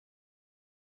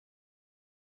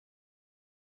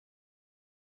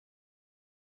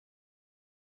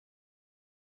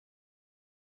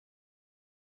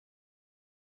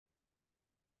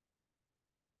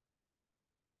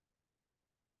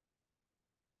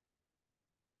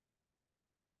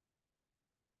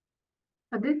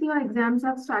Adit, your exams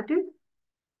have started?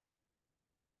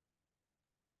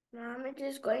 Ma'am, it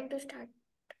is going to start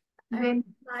When?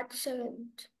 March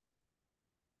 7th.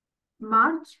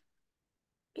 March?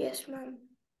 Yes, ma'am.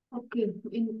 Okay,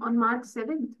 on March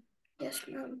 7th? Yes,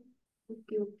 ma'am.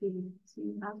 Okay. So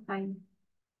you have time.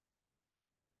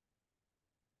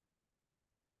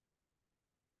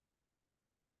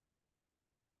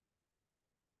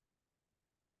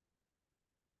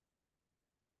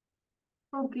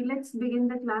 Okay, let's begin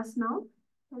the class now.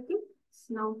 Okay, it's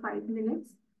now 5 minutes.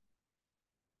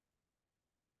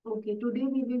 Okay, today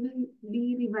we will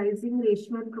be revising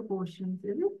ratio and proportions,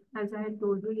 is it? As I had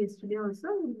told you yesterday also,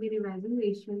 we'll be revising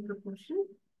ratio and proportion.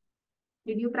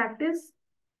 Did you practice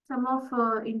some of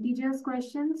integers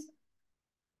questions?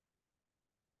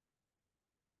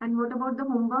 And what about the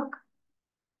homework?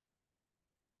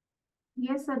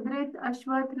 Yes, Adrit,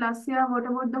 Ashwath, Lasya, what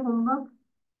about the homework?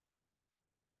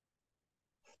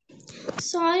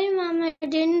 Sorry, ma'am, I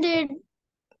didn't did.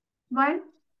 Why?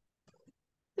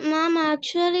 Ma'am,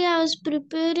 actually, I was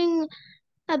preparing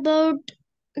about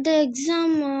the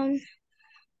exam, ma'am.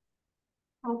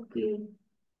 Okay.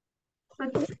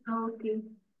 But, okay.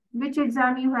 Which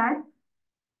exam you had?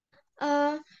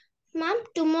 Ma'am,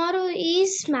 tomorrow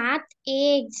is Math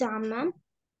A exam, ma'am.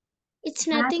 It's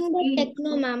Maths nothing but A.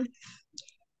 techno, ma'am.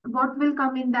 What will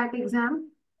come in that exam?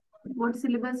 What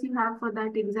syllabus you have for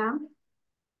that exam?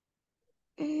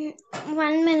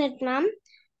 1 minute, ma'am.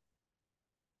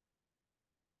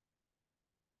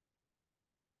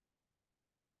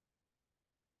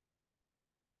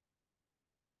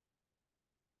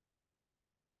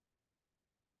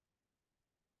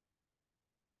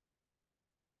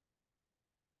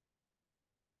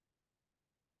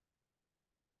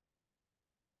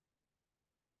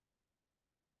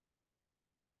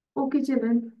 Okay,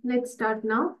 children, let's start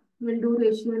now. We'll do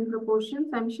ratio and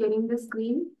proportions. I'm sharing the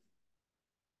screen.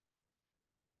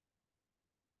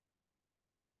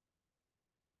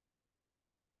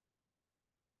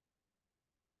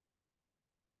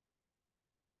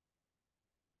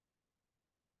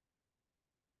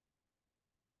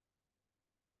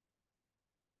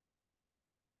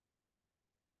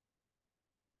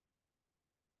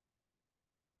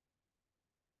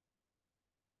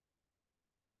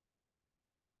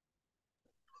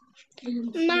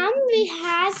 Ma'am, we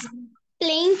has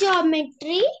plane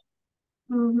geometry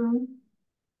Mm-hmm.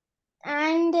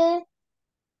 and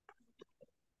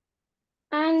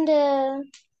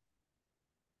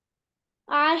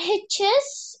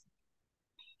RHS,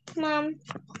 ma'am.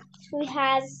 We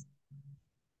has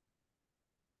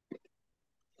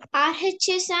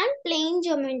RHS and plane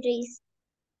geometries.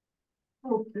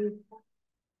 Okay.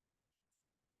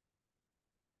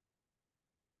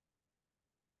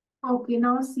 Okay,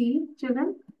 now see,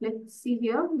 children, let's see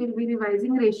here. We'll be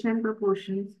revising ratio and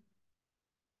proportions.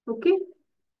 Okay.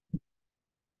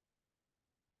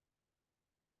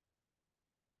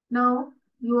 Now,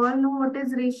 you all know what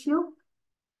is ratio?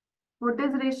 What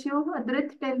is ratio?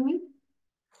 Adrit, tell me.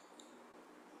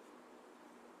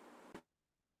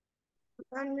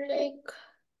 I'm like,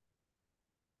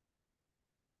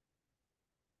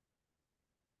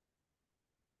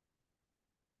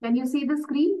 Can you see the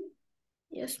screen?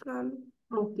 yes, ma'am.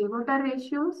 Okay, what are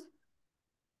ratios?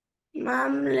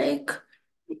 Ma'am, there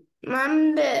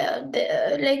will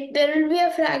be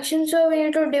a fraction, so we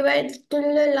need to divide till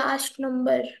the last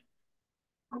number.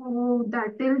 Oh,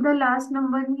 that till the last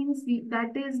number means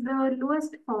that is the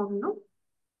lowest form, no?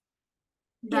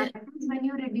 Yes. That is when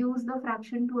you reduce the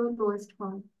fraction to a lowest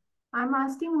form. I'm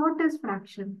asking what is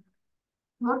fraction?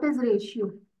 What is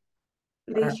ratio?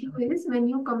 Ratio is when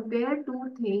you compare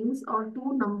two things or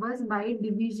two numbers by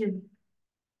division.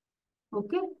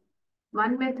 Okay?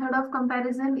 One method of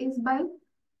comparison is by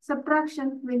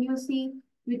subtraction. When you see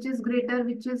which is greater,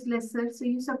 which is lesser, so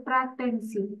you subtract and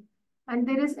see. And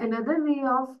there is another way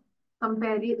of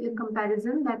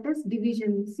comparison, that is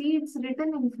division. See, it's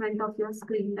written in front of your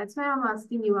screen. That's why I'm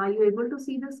asking you, are you able to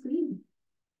see the screen?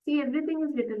 See, everything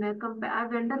is written.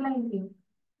 I've underlined here.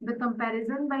 The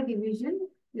comparison by division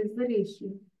is the ratio.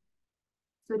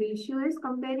 So ratio is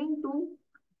comparing two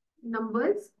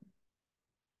numbers,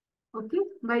 okay,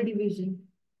 by division.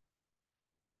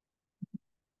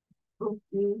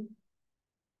 Okay.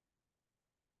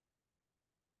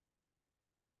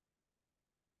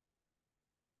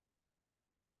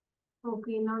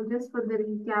 Okay, now just for the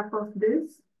recap of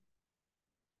this,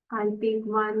 I'll take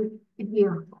one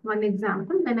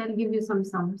example, then I'll give you some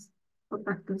sums for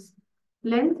practice.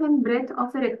 Length and breadth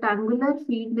of a rectangular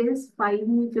field is 50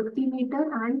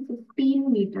 meter and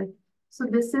 15 meter. So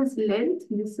this is length,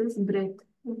 this is breadth.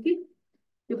 Okay,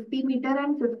 50 meter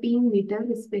and 15 meter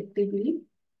respectively.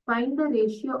 Find the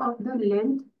ratio of the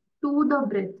length to the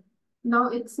breadth. Now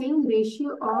it's saying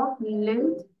ratio of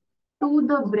length to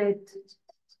the breadth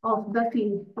of the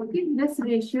field. Okay, this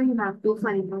ratio you have to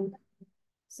find out.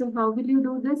 So how will you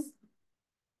do this?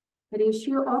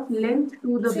 Ratio of length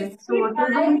to the breadth. So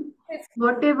 50 by 50.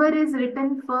 whatever is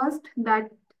written first,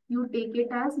 that you take it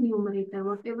as numerator.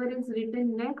 Whatever is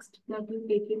written next, that you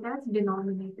take it as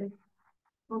denominator.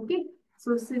 Okay.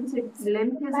 So since its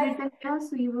length is written here,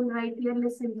 so you will write here,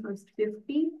 listen first,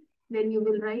 50, then you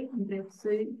will write breadth. So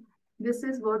this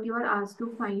is what you are asked to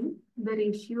find, the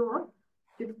ratio of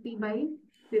 50 by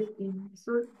 15.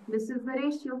 So this is the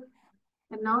ratio.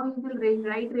 And now you will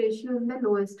write ratio in the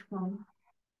lowest form.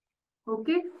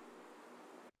 Okay.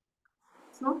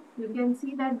 So you can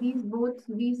see that both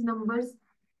these numbers,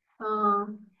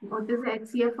 what is the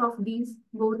HCF of these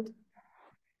both?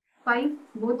 5.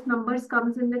 Both numbers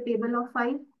comes in the table of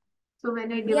 5. So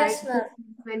when I divide Yes,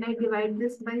 ma'am.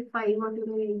 this by 5, what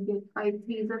will I get? 5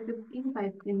 3s are 15,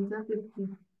 5 10s are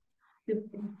 15.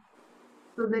 15.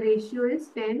 So the ratio is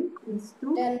 10 is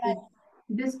to 10 by 8.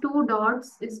 This two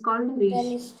dots is called 10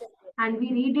 ratio. is to. And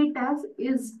we read it as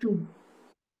is to.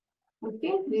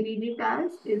 Okay, we read it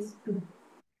as is to.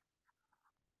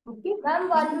 Okay. Ma'am,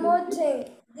 one more thing.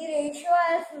 The ratio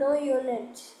has no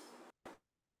units.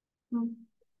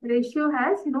 Ratio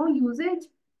has no usage.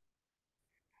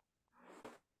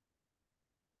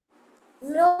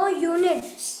 No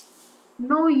units.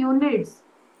 No units.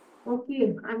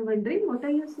 Okay, I'm wondering what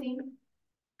are you saying?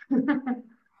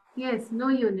 Yes, no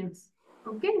units.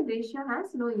 Okay, ratio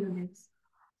has no units.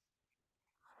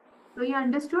 So you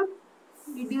understood?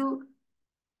 Did you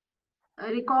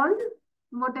recall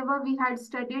whatever we had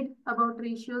studied about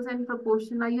ratios and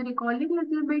proportion? Are you recalling a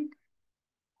little bit?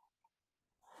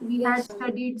 We had Yes.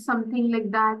 studied something like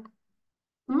that.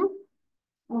 Hmm?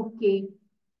 Okay.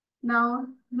 Now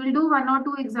we'll do one or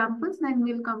two examples, then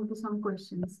we'll come to some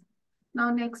questions. Now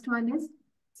next one is,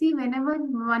 see, whenever,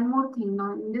 one more thing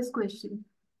now in this question,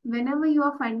 whenever you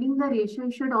are finding the ratio,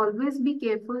 you should always be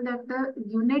careful that the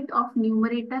unit of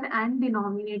numerator and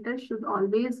denominator should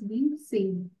always be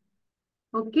same.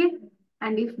 Okay?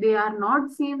 And if they are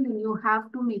not same, then you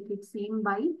have to make it same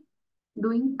by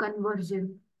doing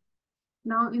conversion.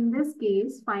 Now in this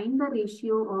case, find the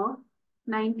ratio of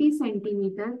 90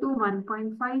 centimeter to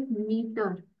 1.5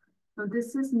 meter. Now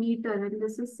this is meter and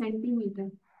this is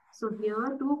centimeter. So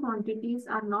here two quantities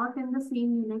are not in the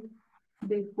same unit.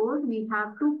 Therefore, we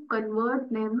have to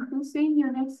convert them to same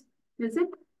units. Is it?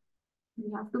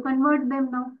 We have to convert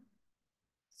them now.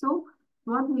 So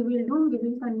what we will do, we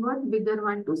will convert bigger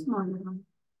one to smaller one.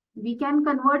 We can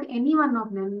convert any one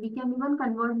of them. We can even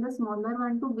convert the smaller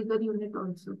one to bigger unit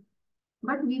also.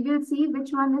 But we will see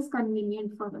which one is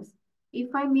convenient for us.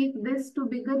 If I make this to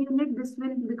bigger unit, this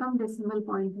will become decimal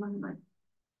point number.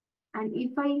 And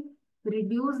if I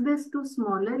reduce this to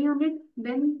smaller unit,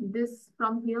 then this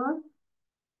from here,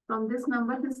 from this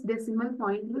number, this decimal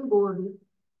point will go away.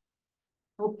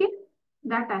 Okay,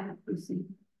 that I have to see.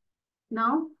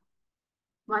 Now,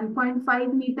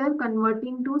 1.5 meter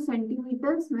converting to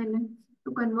centimeters. When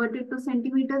to convert it to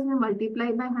centimeters, we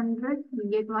multiply by 100, we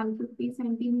get 150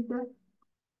 centimeter.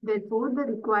 Therefore, the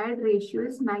required ratio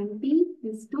is 90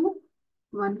 is to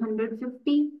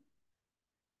 150.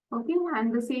 Okay,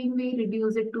 and the same way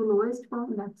reduce it to lowest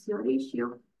form. That's your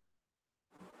ratio.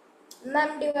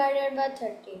 Ma'am, divided by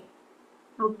 30.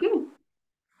 Okay.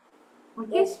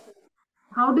 Okay. Yes.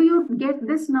 How do you get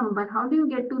this number? How do you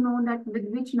get to know that with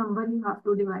which number you have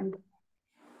to divide?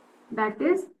 That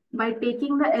is by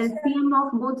taking the LCM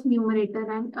of both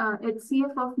numerator and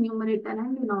HCF of numerator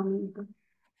and denominator.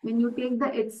 When you take the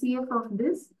HCF of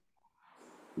this,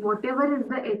 whatever is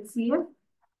the HCF,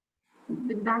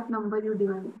 with that number you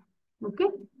divide. Okay.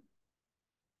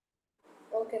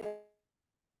 Okay.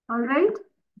 All right.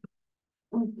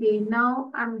 Okay.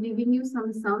 Now I'm giving you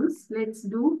some sums. Let's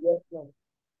do. Yes, ma'am.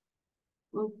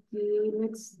 Okay.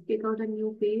 Let's take out a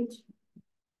new page.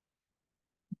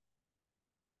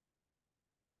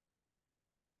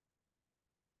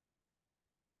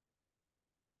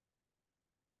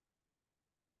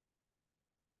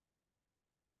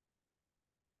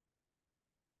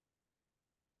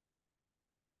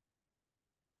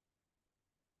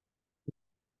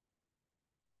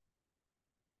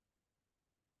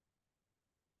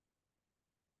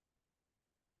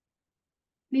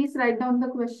 Please write down the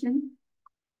question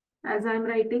as I'm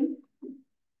writing.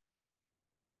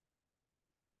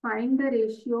 Find the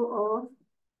ratio of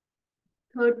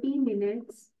 30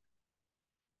 minutes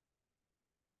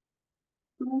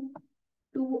to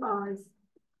 2 hours.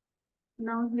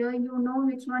 Now here you know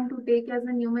which one to take as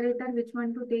a numerator, which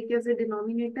one to take as a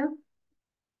denominator.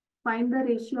 Find the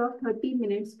ratio of 30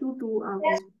 minutes to 2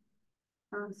 hours.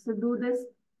 So do this.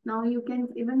 Now you can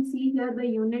even see here the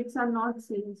units are not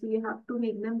same, so you have to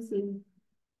make them same.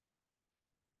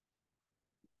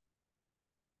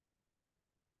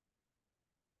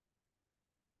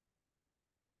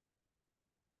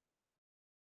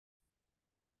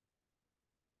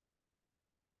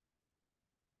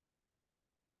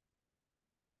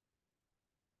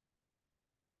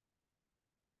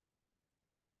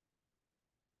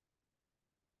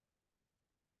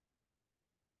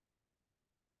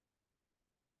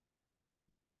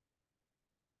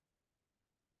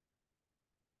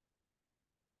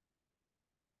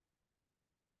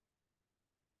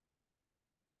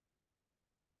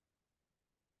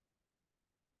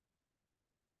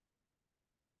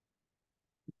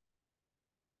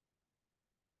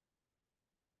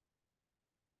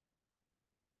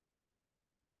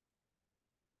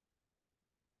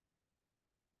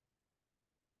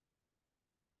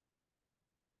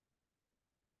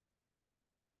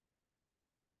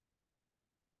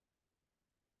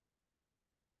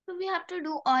 So we have to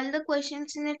do all the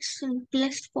questions in its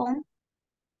simplest form.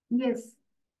 Yes,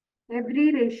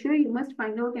 every ratio you must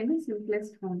find out in the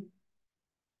simplest form.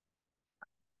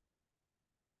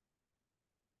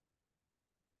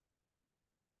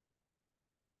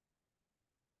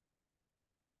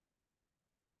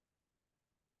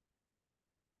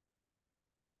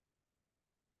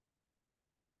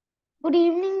 Good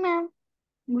evening, ma'am.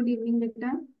 Good evening,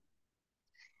 Beta.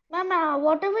 Ma'am,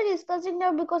 what are we discussing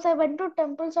now? Because I went to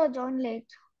temple, so I joined late.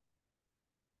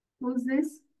 Who's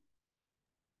this?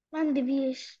 Ma'am,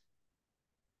 Divyesh.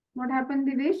 What happened,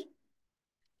 Divesh?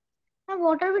 Ma'am,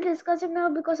 what are we discussing now?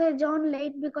 Because I joined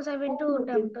late because I went to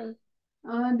Okay. temple.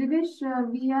 Divesh,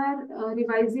 we are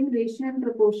revising ratio and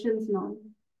proportions now.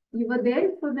 You were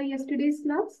there for the yesterday's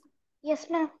class? Yes,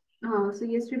 ma'am. So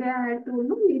yesterday I had told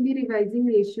you we'll be revising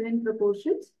ratio and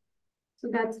proportions. So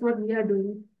that's what we are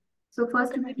doing. So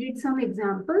first Okay, we ma'am. did some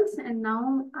examples and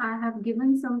now I have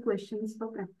given some questions for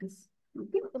practice.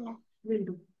 Okay, Okay, ma'am. we'll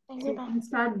do. Thank So you, you ma'am. can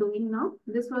start doing now.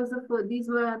 These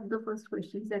were the first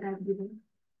questions that I have given.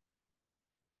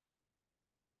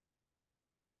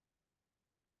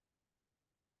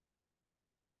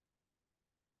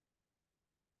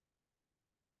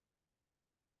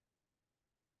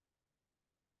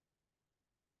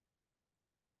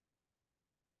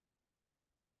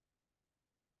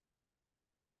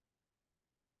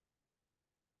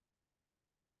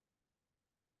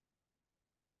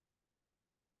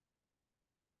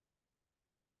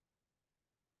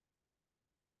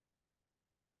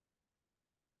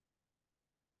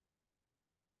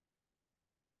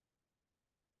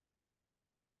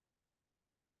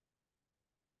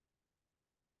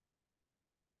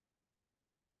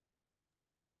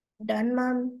 Done,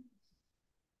 ma'am.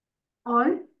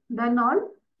 All? Done all?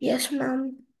 Yes,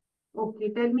 ma'am. Okay,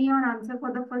 tell me your answer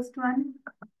for the first one.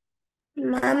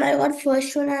 Ma'am, I got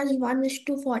first one as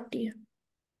 1:40.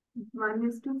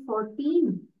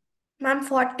 1:14. Ma'am,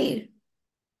 40.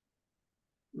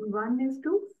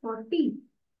 1:40.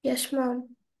 Yes,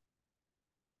 ma'am.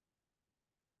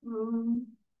 Hmm.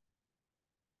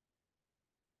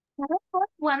 I got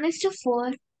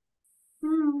 1:4.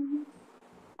 Hmm.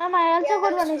 Ma'am, I also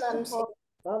got Yes, 1:4.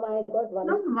 ma'am, I got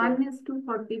No, 1:4.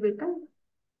 1:40, beta.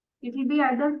 It will be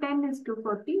either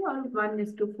 10:40 or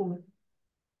 1:4.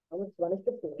 How much?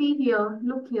 1:4. See here,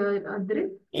 look here,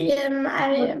 Adrit. Yeah,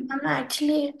 What? ma'am,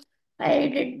 actually, I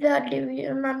did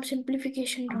the ma'am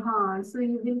simplification wrong. So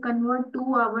you will convert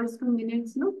 2 hours to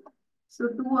minutes, no? So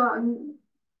 2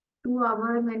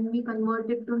 hour when we convert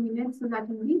it to minutes, so that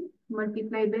will be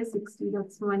multiplied by 60.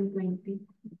 That's 120.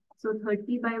 So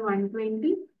 30 by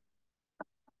 120.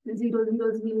 Zero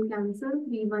zeros will cancel.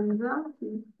 3 ones are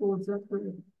 3 fours are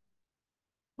 12.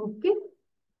 Okay.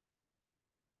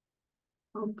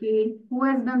 Okay. Who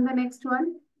has done the next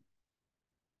one?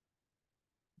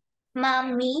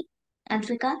 Ma'am, me,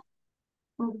 Africa.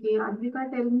 Okay. Advika,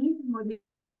 tell me what did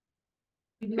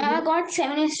you Ma'am, I do? got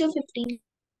 7:15.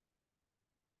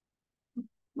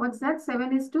 What's that?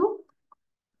 7 is to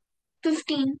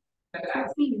 15.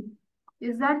 15.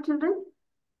 Is that children?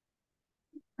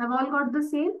 Have all got the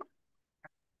same?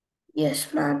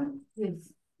 Yes, ma'am.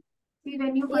 Yes. See,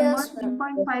 when you Yes, convert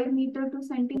ma'am. 1.5 meter to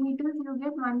centimeters, you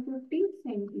get 150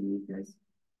 centimeters.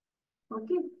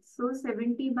 Okay. So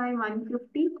 70 by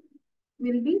 150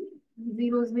 will be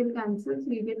zeros will cancel. So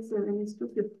you get 7 is to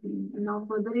 15. And now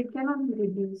further it cannot be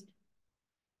reduced.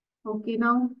 Okay.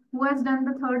 Now who has done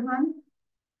the third one?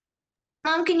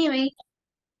 Ma'am, can you wait?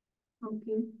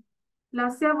 Okay.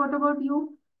 Lasya, what about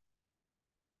you?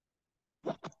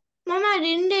 Ma'am, I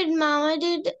didn't did, ma'am. I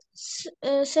did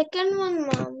second one,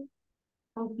 ma'am.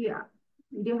 Okay.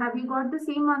 Have you got the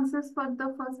same answers for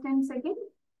the first and second?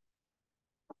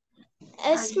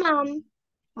 Yes, ma'am.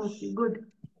 Okay, good.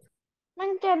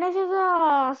 Ma'am, can I see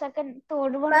the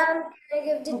third one? Ma'am, can I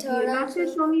give the Okay, third Lasya,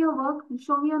 answer? show me your work.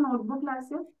 Show me your notebook,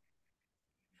 Lasya.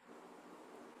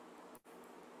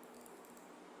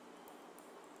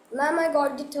 Ma'am, I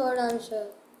got the third answer.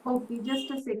 Okay, just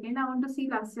a second. I want to see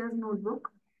Lasya's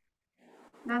notebook.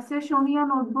 Lasya, show me your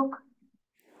notebook.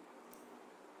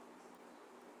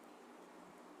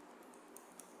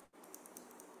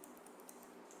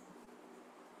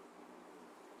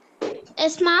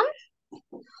 Yes, ma'am.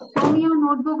 Show me your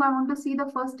notebook. I want to see the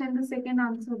first and the second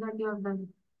answer that you have done.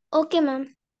 Okay,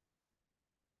 ma'am.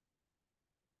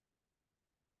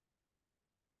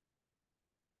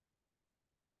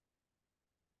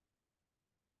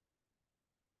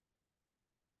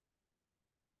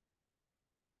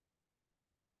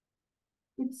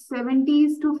 It's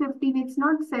 70s to 15. It's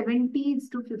not 70s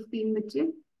to 15,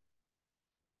 Mitchell.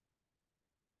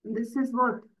 This is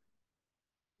what?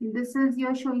 This is,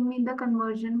 you're showing me the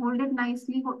conversion. Hold it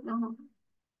nicely.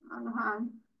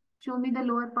 Show me the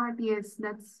lower part. Yes,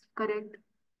 that's correct.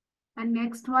 And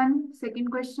next one, second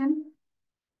question.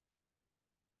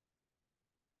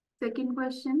 Second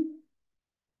question.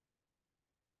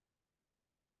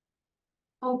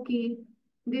 Okay.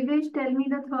 Divesh, tell me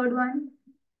the third one.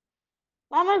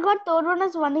 Ma'am, I got third one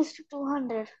as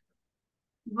 1:200.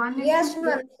 1 is Yes, to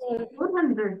ma'am, same.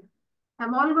 400.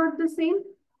 Have all got the same?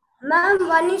 Ma'am,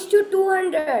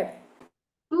 1:200.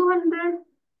 200.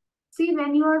 See,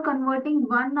 when you are converting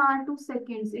 1 hour to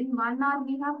seconds, in 1 hour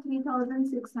we have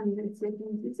 3600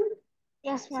 seconds, is it?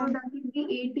 Yes, So ma'am. that will be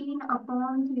 18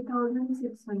 upon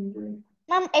 3600.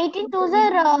 Ma'am, 18 twos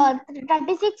are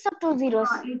 36 or 2 zeros.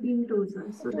 18 twos. So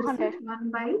this 200. is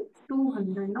 1 by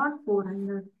 200, not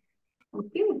 400.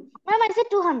 Okay. Ma'am, I said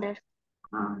 200.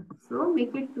 So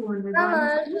make it 200. Ma'am, 1 I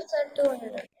is also to, said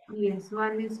 200. yes,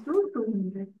 1 is to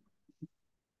 200.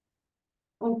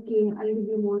 Okay, I'll give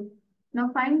you more. Now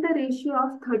find the ratio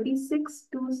of 36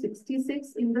 to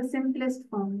 66 in the simplest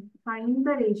form. Find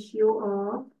the ratio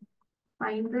of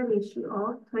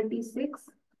 36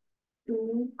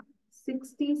 to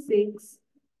 66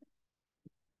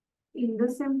 in the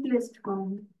simplest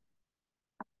form.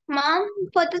 Ma'am,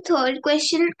 for the third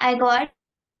question, I got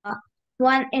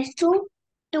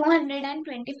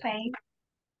 1:225.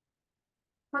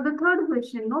 For the third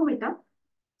question, no beta.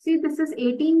 See, this is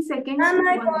 18 seconds to Ma'am,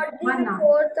 I 1 got the hour.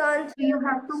 fourth So answer. you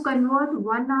have to convert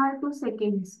 1 hour to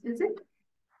seconds, is it?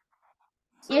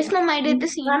 So Yes, ma'am, I did the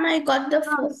same. Ma'am, I got the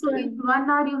fourth so one. in 1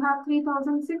 hour you have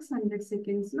 3600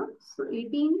 seconds, no? So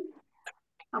 18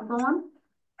 upon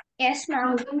Yes,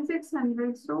 ma'am.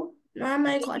 1600. So Ma'am,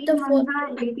 I got 18 the fourth ones are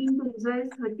one. 18 to is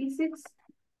 36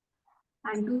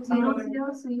 and 2 zeros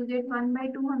here. So you get 1 by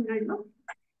 200, no?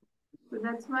 So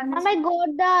that's one. Ma'am, I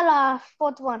got the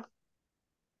fourth one.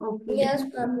 Okay. Yes,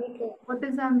 ma'am, me too. What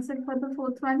is the answer for the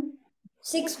fourth one?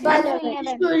 6 by 11.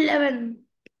 6:11.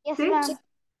 Yes, Six? ma'am. 6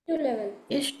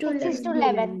 to 11.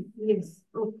 6:11. Yes.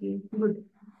 Okay. Good.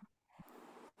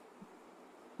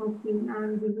 Okay.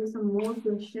 I'll give you some more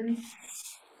questions.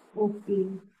 Okay.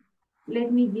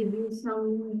 Let me give you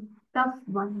some tough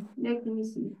one. Let me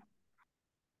see.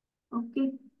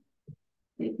 Okay.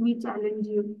 Let me challenge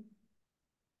you.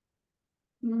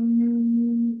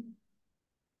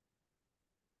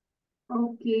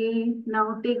 Okay.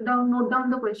 Now note down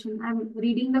the question. I'm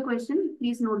reading the question.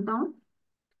 Please note down.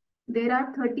 There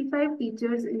are 35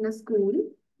 teachers in a school.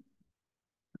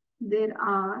 There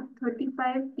are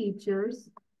 35 teachers.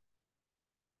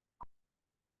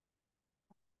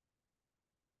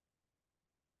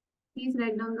 Please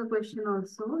write down the question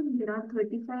also. There are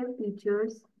 35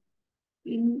 teachers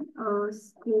in a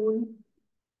school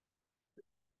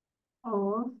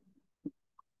of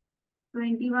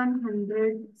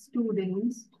 2100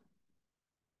 students.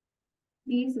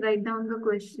 Please write down the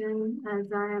question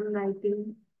as I am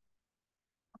writing.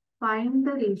 Find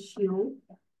the ratio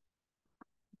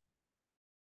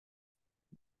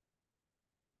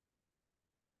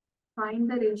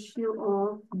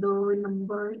of the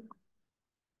number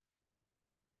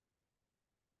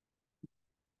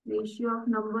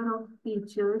of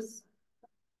teachers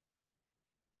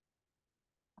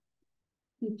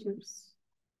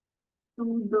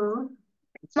to the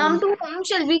Ma'am, to whom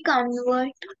shall we convert?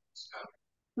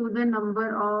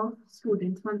 number of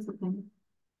students. One second.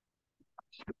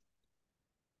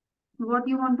 What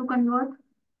you want to convert?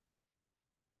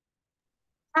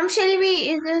 Ma'am, shall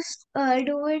we just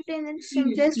do it in its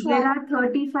simplest There form? are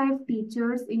 35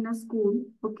 teachers in a school.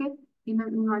 Okay, in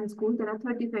one school there are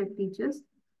 35 teachers,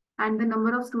 and the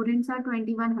number of students are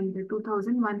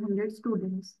 2,100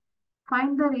 students.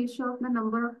 Find the ratio of the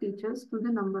number of teachers to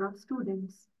the number of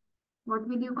students. What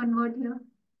will you convert here?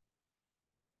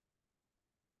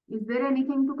 Is there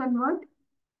anything to convert?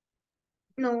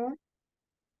 No.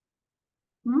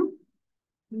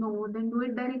 No, then do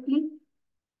it directly.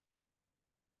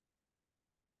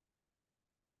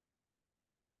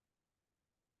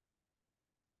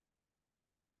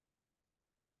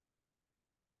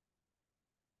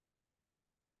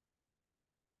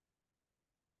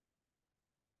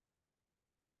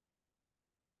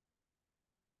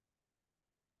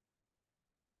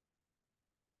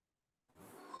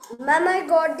 Ma'am, I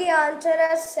got the answer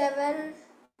as 7,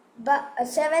 but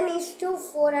 7 is to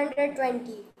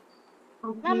 420.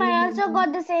 Okay. Ma'am, I also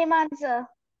got the same answer.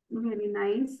 Very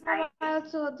nice. Ma'am, I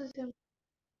also got the same.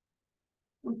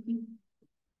 Okay.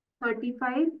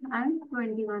 35 and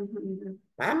 2,100.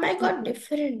 Ma'am, I got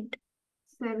different.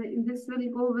 7. This will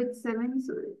go with 7.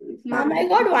 So if you Ma'am, are I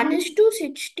got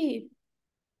 1:60.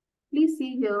 please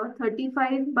see here,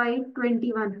 35 by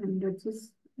 2,100. So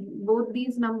both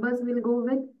these numbers will go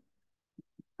with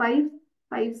 5.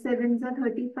 5 sevens are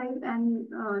 35, and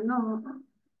no,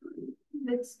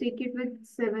 let's take it with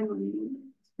 7 only.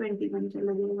 21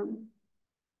 chala gaya.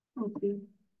 Okay.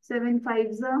 7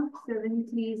 fives are, 7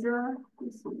 threes are,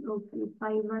 okay,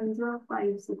 5 ones are,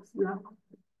 5 six are.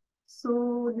 So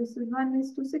this is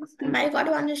 1:60. Ma'am, I got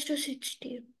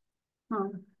 1:60.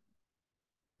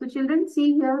 So children, see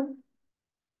here.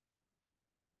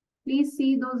 Please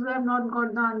see those who have not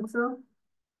got the answer.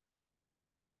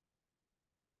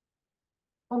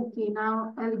 Okay,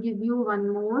 now I'll give you one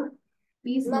more.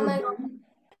 Please note down.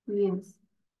 Yes.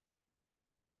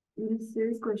 This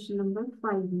is question number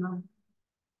 5 now.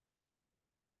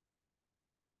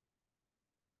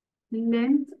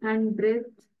 Length and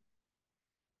breadth.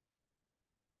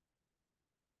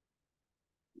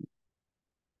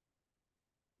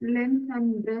 Length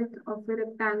and breadth of a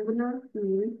rectangular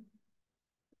field.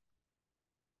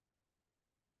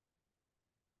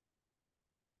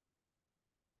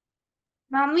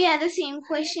 Ma'am, we had the same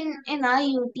question in our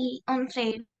UT on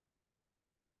Friday,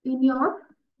 In your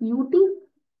UT?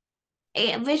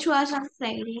 which was on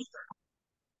Friday.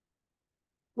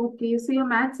 Okay, so your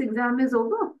maths exam is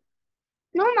over?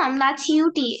 No, ma'am, that's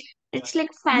UT. It's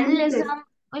like final Unit test. exam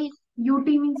will UT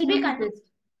means be unit conducted.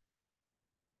 test.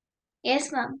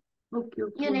 Yes, ma'am. Okay,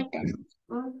 okay. Unit test.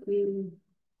 Okay.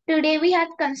 Today we had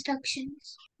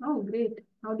constructions. Oh, great.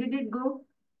 How did it go?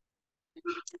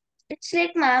 It's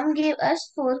like ma'am gave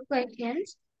us 4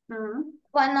 questions.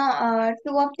 Uh-huh.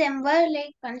 Two of them were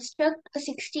like construct a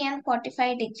 60 and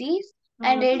 45 degrees.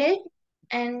 I Uh-huh. did it,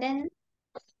 and then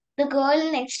the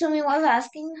girl next to me was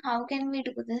asking, "How can we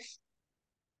do this?"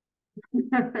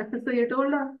 So you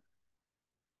told her?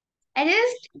 I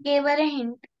just gave her a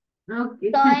hint.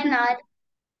 Okay. Saw an R.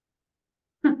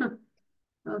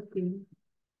 Okay.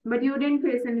 But you didn't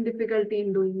face any difficulty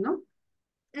in doing, no?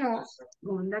 No.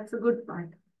 Oh, that's a good part.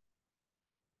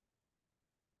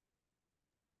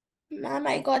 Ma'am,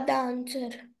 I got the answer.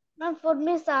 Ma'am, for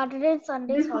me, Saturday and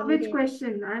Sunday This is for which holiday.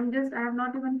 question? I have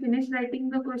not even finished writing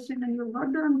the question and you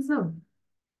got the answer.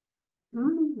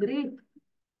 Great.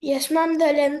 Yes, ma'am,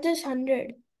 the length is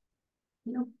 100.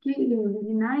 Okay,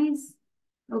 very nice.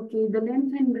 Okay, the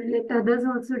length and breadth, let others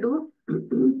also do.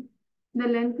 The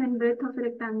length and breadth of a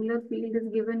rectangular field is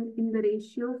given in the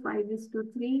ratio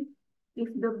 5:3. If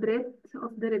the breadth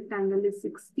of the rectangle is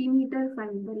 60 meters,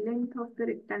 find the length of the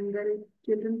rectangle.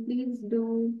 Children, please do.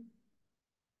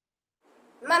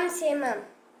 Ma'am, say ma'am.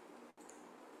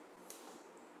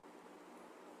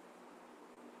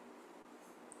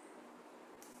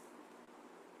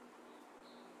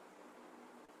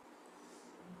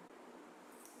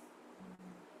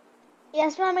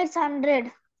 Yes, ma'am, it's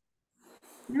 100.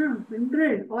 Yeah,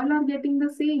 100. All are getting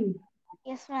the same.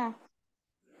 Yes, ma'am.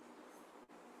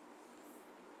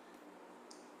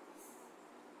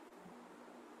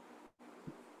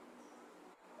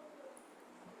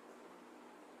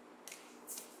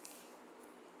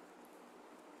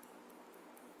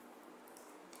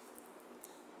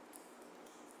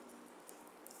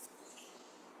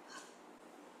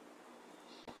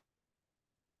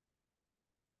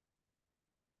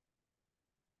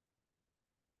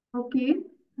 Okay.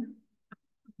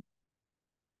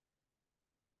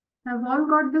 Have all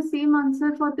got the same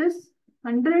answer for this?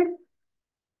 100?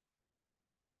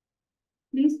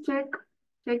 Please check.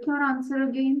 Check your answer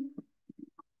again.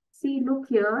 See, look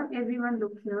here. Everyone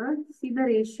look here. See, the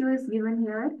ratio is given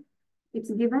here.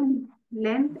 It's given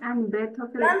length and breadth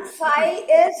of a Ma'am, rectangle. 5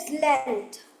 is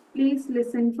length. Please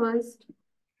listen first.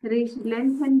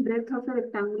 Length and breadth of a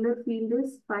rectangular field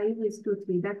is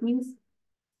 5:3. That means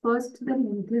first the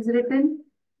length is written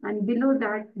and below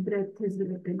that breadth is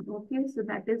written. Okay, so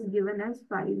that is given as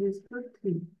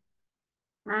 5:3.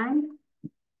 And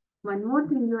one more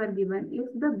thing you are given, if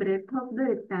the breadth of the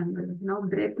rectangle, now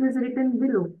breadth is written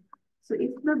below. So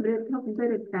if the breadth of the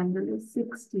rectangle is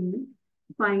 60,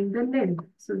 find the length.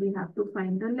 So we have to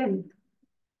find the length.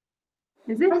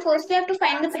 Is it? First, we have to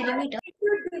find the perimeter. If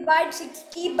you divide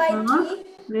 60 by हाँ, 3,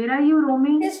 where are you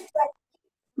roaming? it is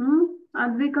हम्म,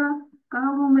 अद्विका,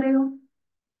 कहाँ घूम रहे हो?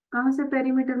 कहाँ से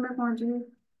perimeter में पहुंच गए?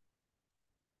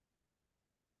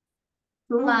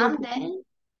 So Ma'am, what? then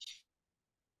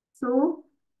So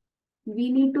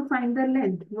we need to find the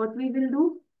length. What we will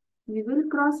do? We will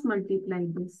cross multiply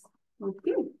this.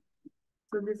 Okay.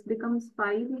 So this becomes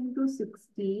 5 into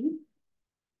 60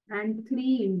 and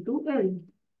 3 into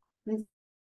L. Is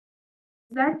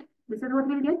that? This is what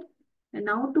we'll get. And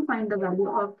now to find the value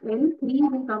of L, 3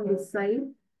 will come this side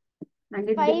and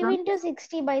it 5 becomes into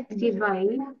 60 by 3.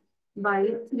 divide by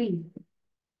 3.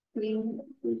 3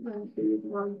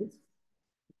 was this.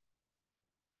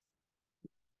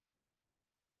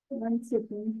 1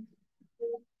 second.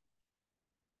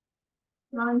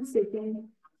 1 second.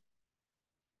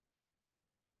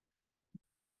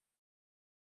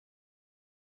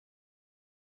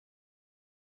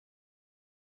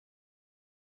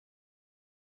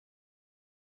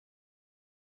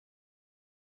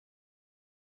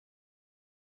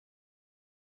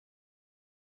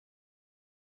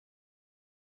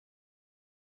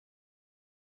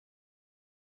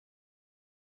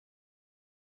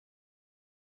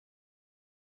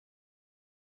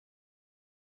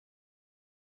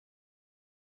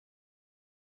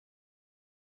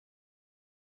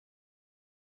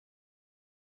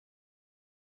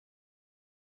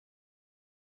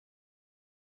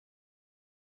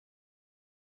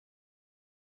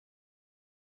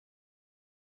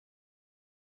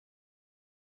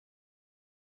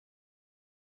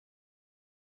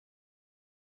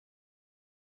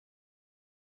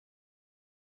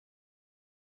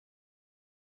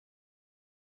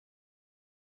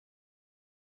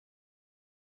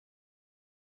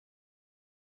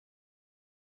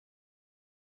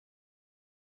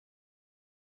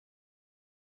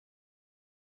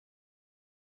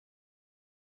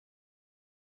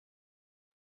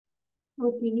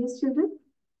 Okay, yes, children.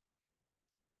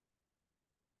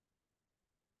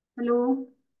 Hello.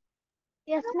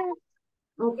 Yes, ma'am.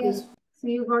 Okay. Yes. So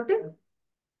you got it?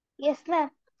 Yes, ma'am.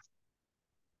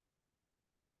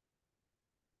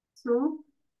 So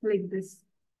like this.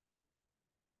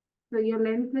 So your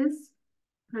length is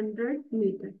 100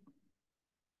 meter.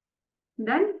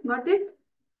 Done? Got it?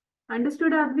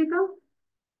 Understood, Advika?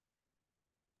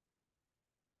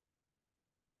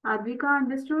 Advika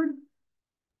understood?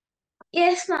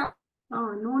 yes, ma'am.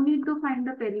 Oh, no need to find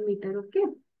the perimeter, okay?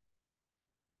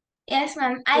 Yes,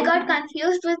 ma'am. I got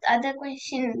confused with other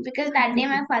question because that day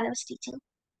my father was teaching.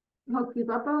 Okay,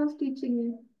 Papa was teaching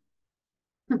you.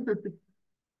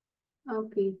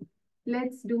 Okay,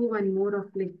 let's do one more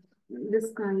of like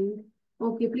this kind.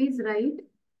 Okay, please write.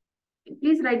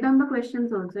 Please write down the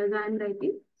questions also as I am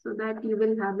writing so that you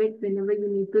will have it whenever you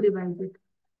need to revise it.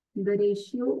 The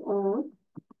ratio of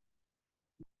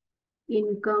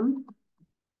income,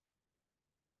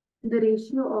 the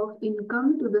ratio of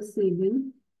income to the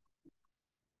savings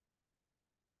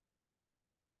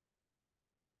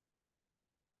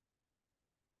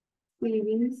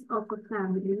of a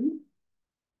family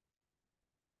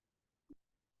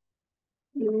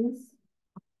is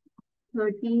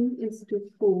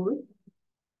 13:4.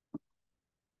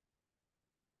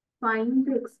 Find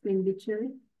the expenditure.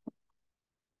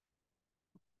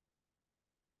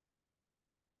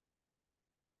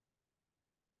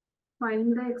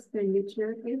 Find the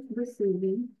expenditure if the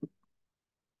saving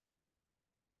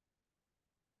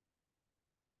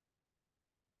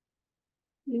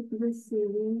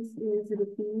savings is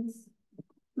rupees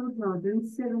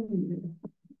 2,700.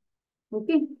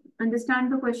 Okay,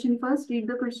 understand the question first. Read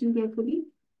the question carefully.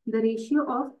 The ratio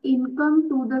of income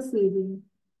to the saving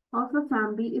of a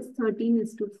family is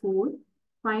 13:4.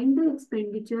 Find the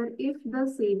expenditure if the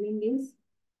saving is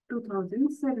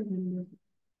 2,700.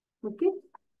 Okay,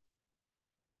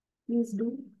 please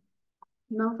do.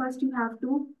 Now first you have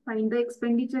to find the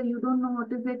expenditure. You don't know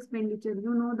what is the expenditure.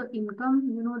 You know the income,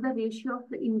 you know the ratio of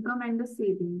the income and the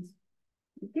savings.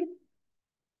 Okay.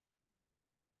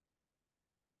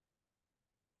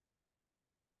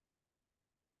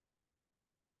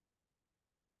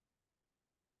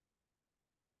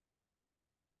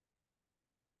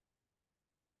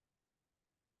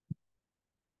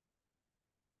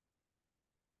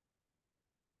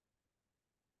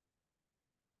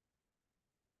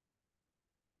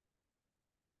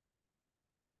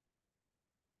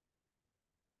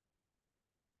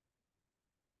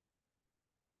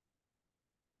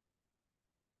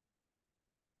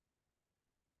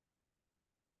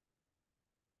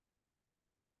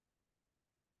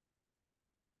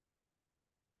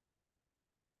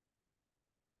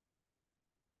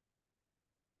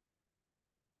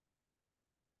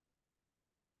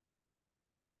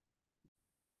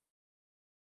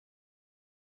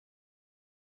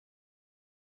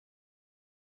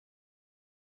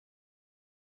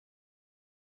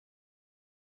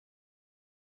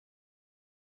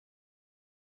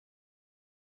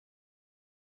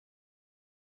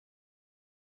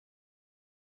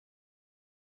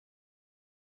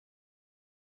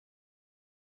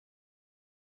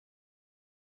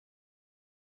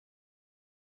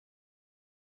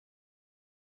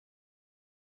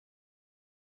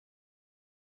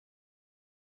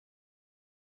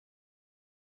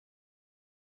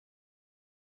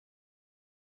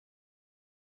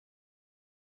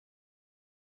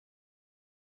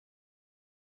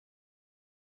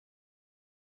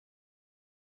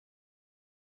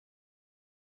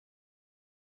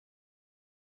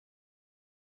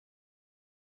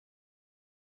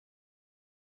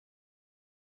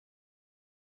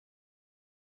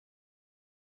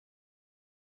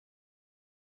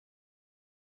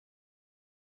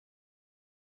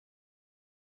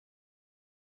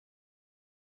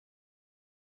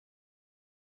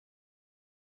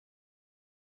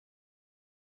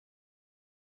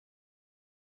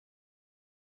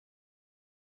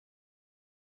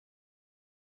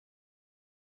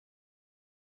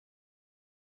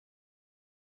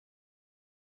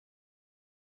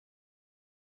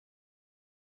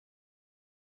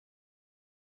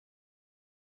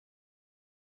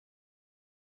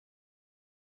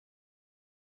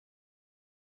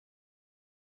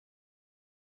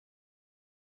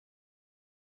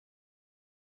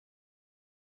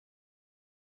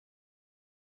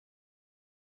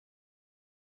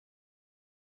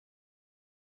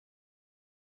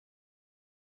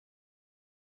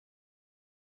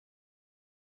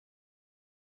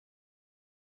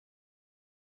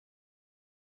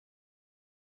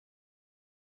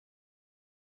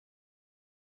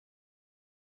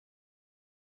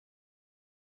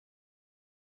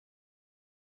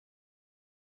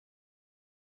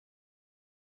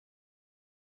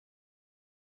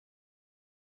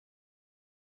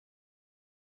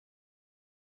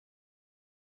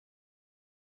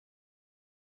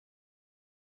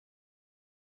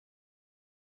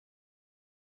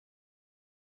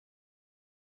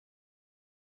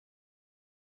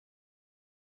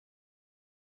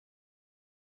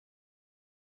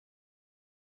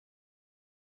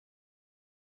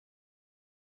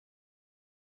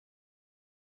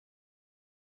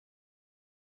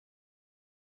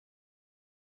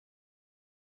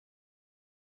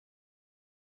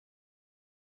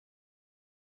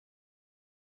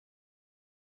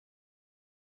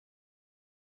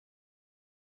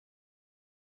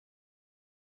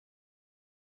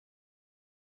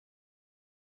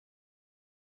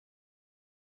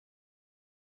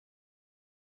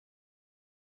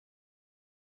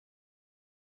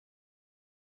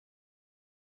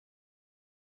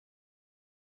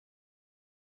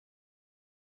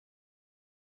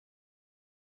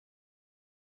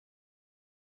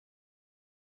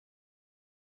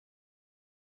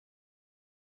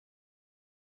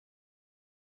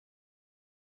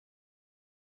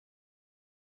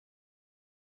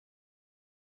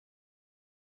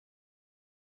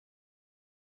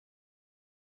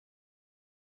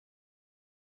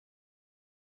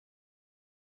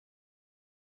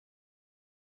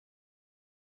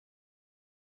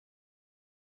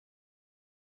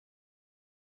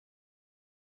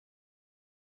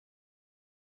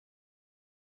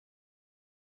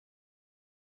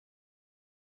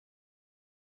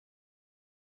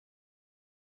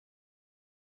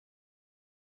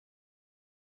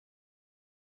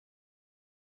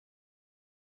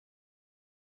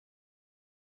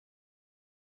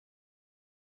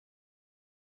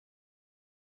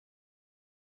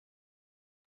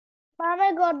 Ma'am,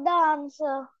 I got the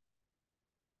answer.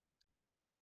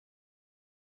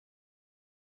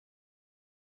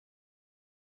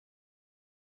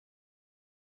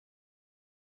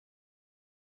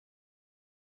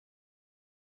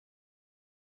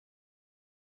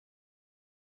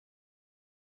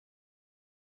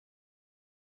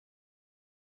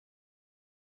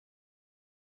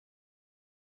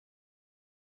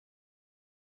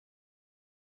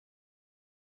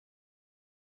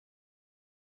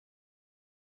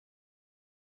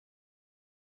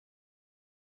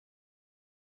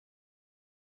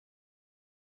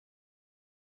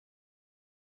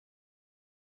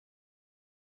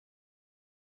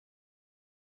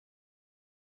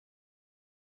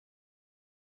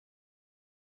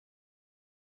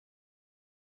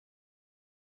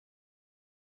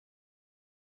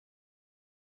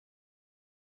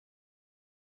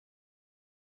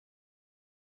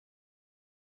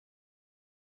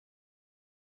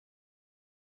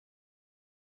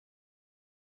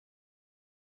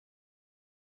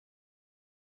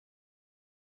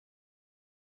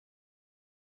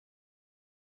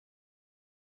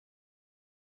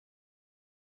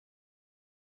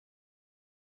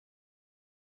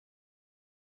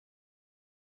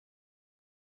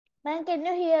 Ma'am, can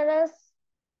you hear us?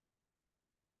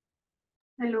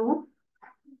 Hello.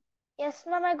 Yes,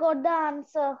 ma'am, I got the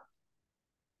answer.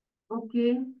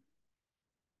 Okay.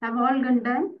 Have all gone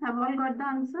done? Have all got the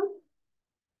answer?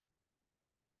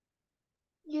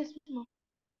 Yes, ma'am.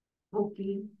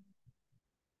 Okay.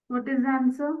 What is the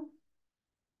answer?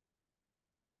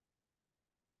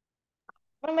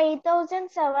 Ma'am,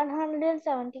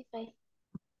 8,775.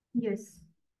 Yes.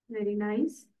 Very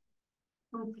nice.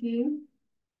 Okay.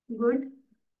 Good.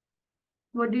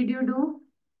 What did you do?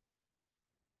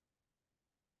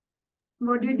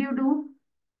 What did you do?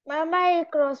 Ma'am, I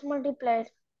cross multiplied.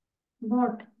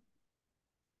 What?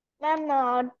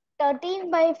 Ma'am, 13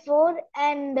 by 4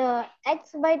 and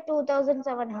x by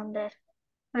 2,700.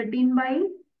 13 by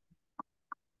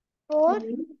 4 4.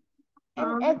 and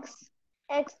Uh,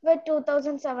 x by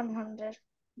 2,700.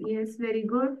 yes, very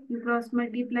good. You cross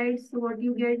multiplied. So what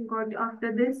you got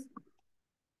after this?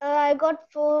 I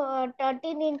got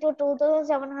 13 into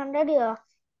 2,700 here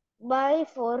by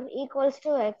 4 equals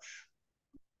to x.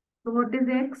 So what is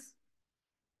x?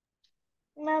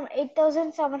 Ma'am,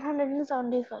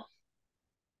 8,775.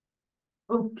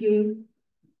 Okay.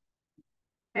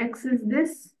 X is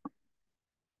this.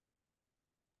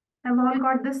 Have all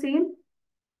got the same?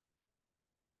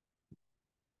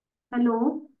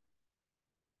 Hello?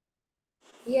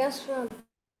 Yes, ma'am.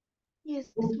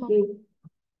 Yes, ma'am. Okay.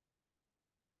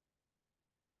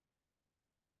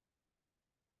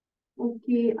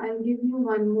 Okay, I'll give you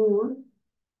one more.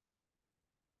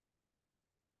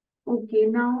 Okay,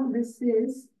 now this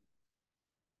is,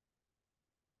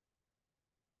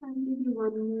 I'll give you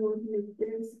one more like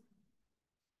this.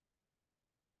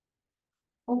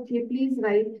 Okay, please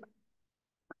write.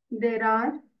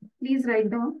 Please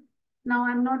write down. Now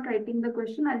I'm not writing the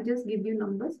question, I'll just give you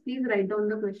numbers. Please write down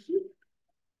the question.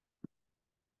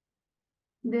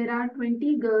 There are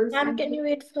 20 girls Ma'am, and can you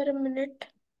wait for a minute?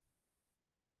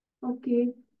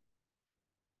 okay.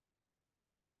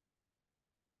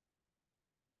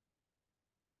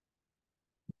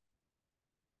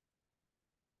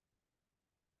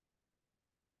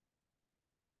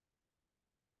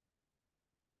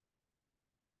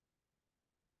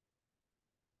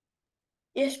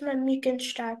 Yes, ma'am, you can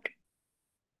start.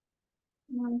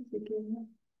 1 second.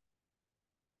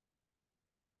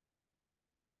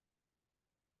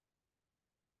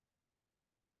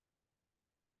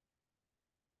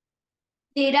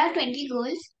 There are 20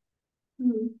 girls.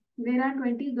 There are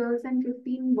 20 girls and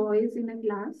 15 boys in a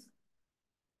class.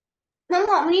 Ma'am,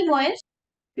 how many boys?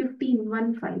 15,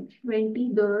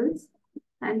 20 girls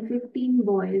and 15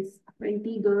 boys.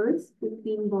 20 girls,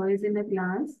 15 boys in a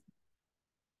class.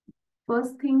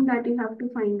 First thing that you have to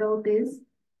find out is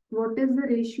what is the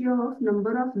ratio of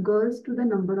number of girls to the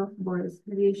number of boys?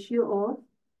 Ratio of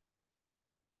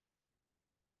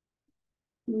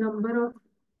number of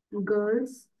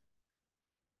girls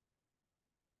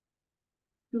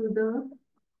to the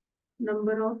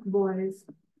number of boys.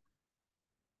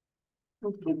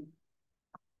 Okay.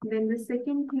 Then the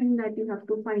second thing that you have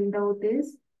to find out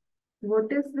is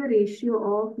what is the ratio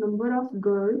of number of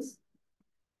girls?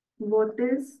 What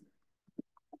is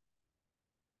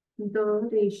the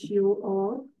ratio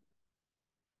of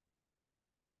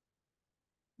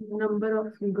number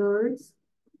of girls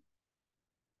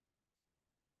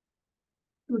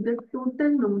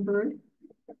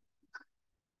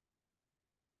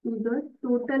to the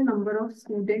total number of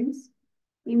students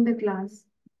in the class.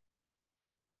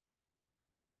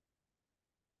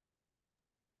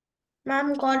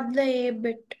 Ma'am, got the A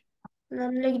bit.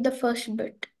 Ma'am, like the first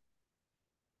bit.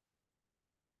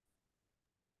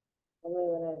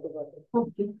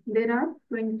 Okay, there are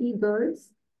 20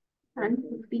 girls and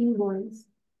 15 boys,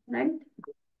 right?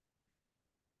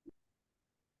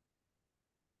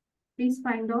 Please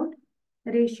find out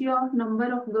ratio of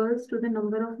number of girls to the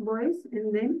number of boys,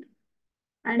 and then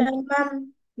Done,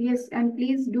 ma'am. yes, and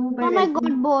please do by Ma'am, I got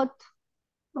writing. both.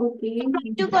 Okay,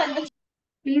 To call the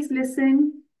please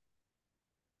listen.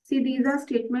 See, these are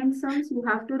statement sums. You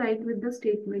have to write with the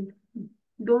statement.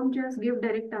 Don't just give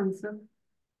direct answer.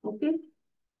 Okay.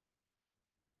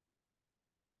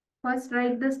 First,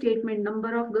 write the statement.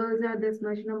 Number of girls are this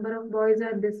much. Number of boys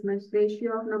are this much.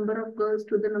 Ratio of number of girls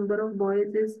to the number of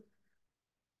boys is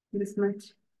this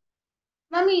much.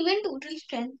 ma'am, even total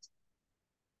strength.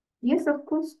 Yes, of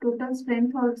course. Total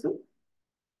strength also.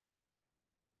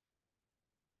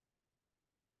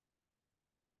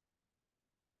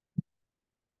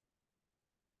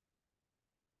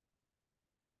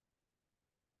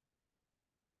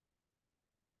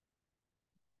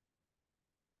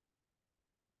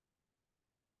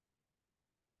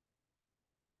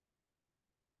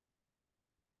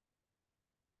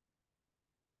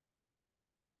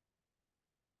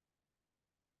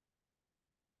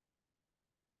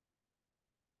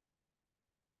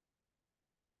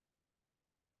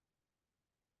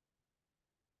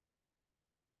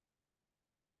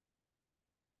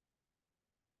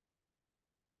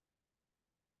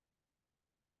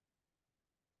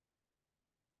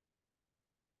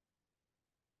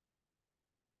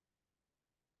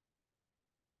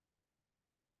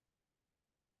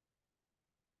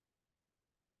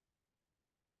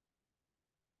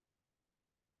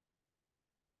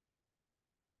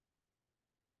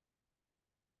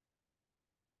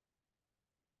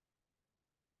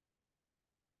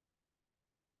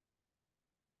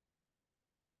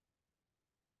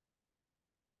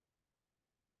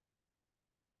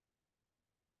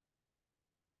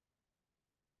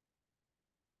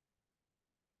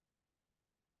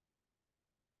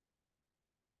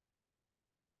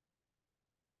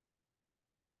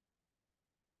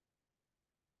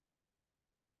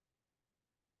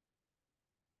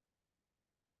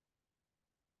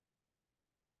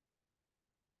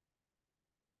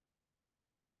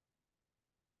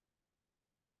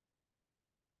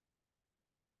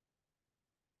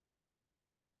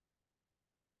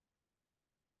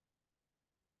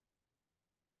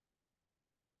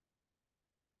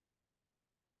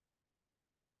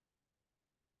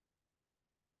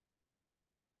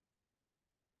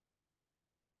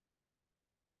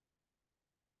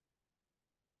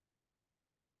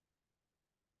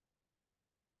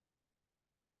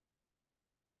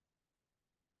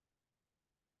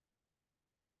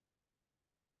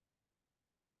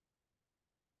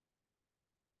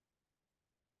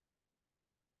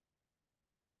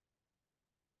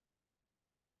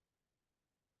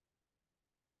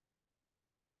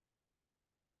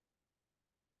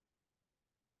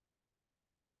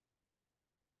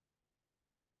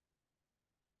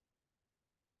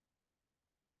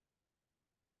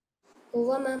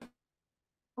 Over, ma'am.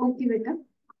 Okay, beta.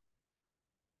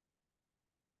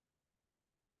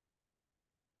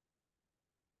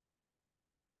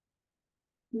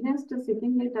 Just a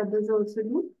second, let others also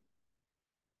do.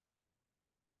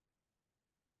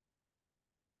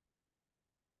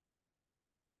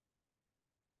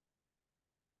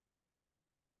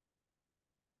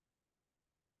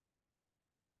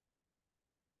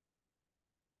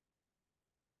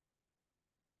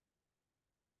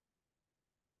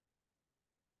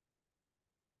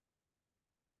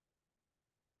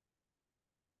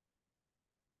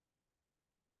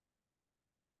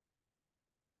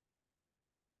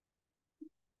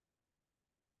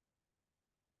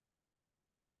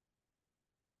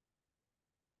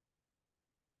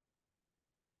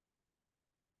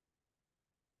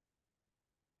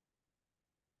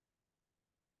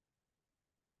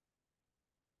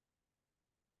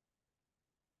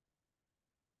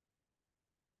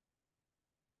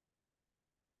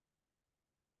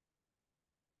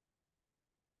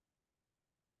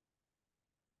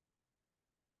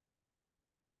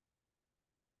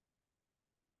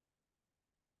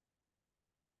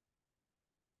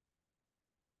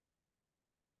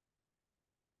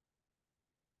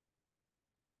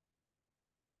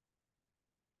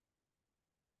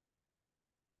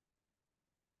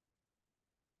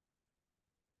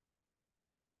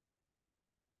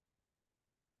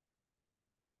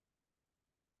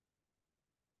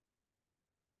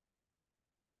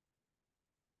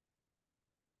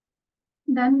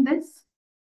 Done this?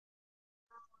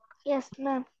 Yes,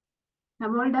 ma'am.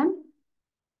 Have all done?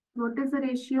 What is the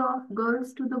ratio of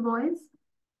girls to the boys?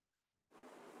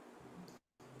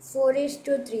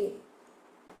 4:3.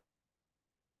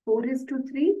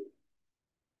 4:3.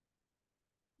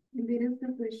 Where is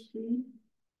the question?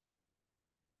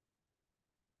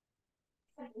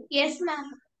 Yes,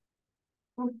 ma'am.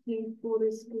 Okay,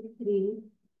 4:3.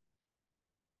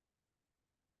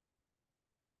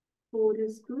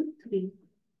 4:3.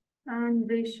 And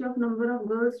ratio of number of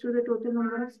girls to the total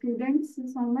number of students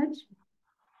is how much?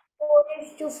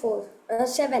 4:4.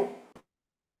 7.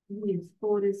 Yes,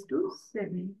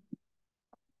 4:7.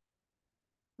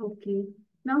 Okay.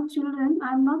 Now, children,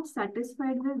 I'm not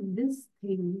satisfied with this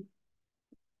thing.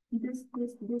 This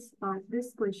part,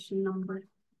 this question number.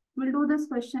 We'll do this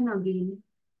question again.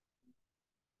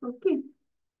 Okay.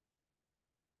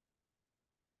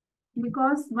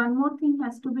 Because one more thing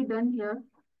has to be done here.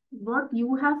 What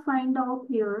you have find out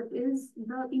here is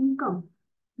the income,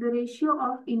 the ratio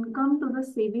of income to the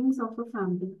savings of a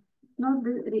family. Now,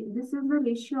 this is the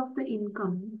ratio of the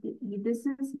income. This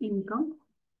is income,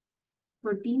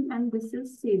 13, and this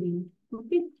is saving.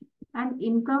 Okay. And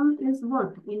income is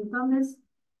what? Income is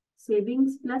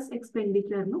savings plus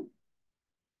expenditure, no?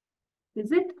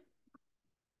 Is it?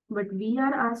 But we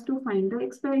are asked to find the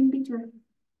expenditure.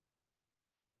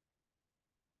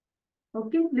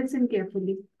 Okay, listen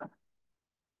carefully.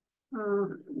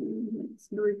 Let's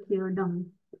do it here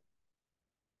down.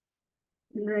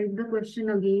 Write the question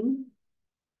again.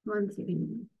 Once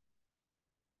again.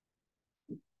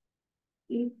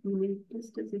 8 minutes,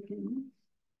 just a second.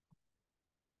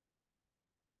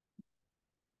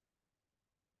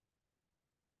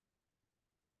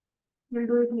 We'll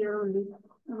do it here only.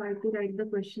 I have to write the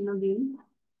question again.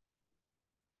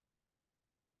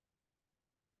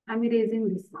 I'm erasing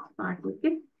this part,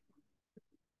 okay?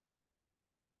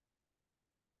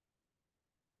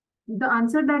 The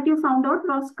answer that you found out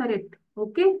was correct,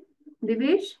 okay?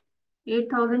 Divesh,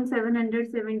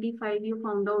 8,775 you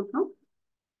found out, no?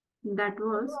 That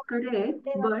was correct,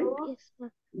 but Yes,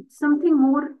 ma'am. something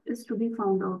more is to be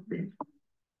found out there,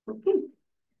 okay?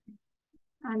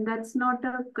 And that's not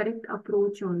a correct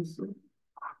approach also.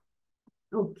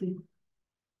 Okay.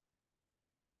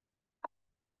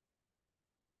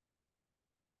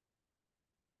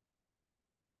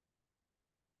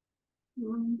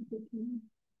 One second.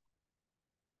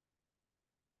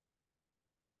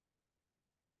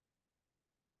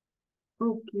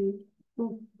 Okay.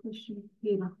 Oh, question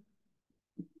here.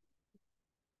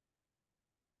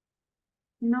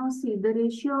 Now see, the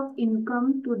ratio of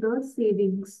income to the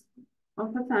savings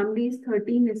of a family is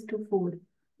 13:4.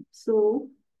 So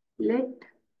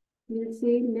we'll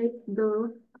say let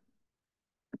the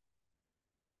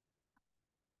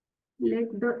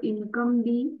income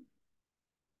be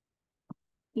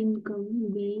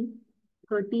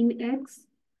 13x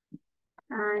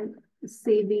and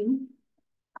saving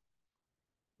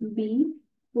be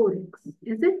 4x.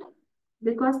 Is it?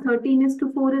 Because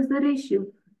 13:4 is the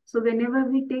ratio. So whenever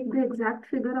we take the exact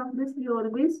figure of this, we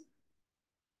always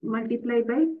multiply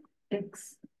by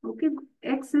x. Okay,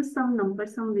 x is some number,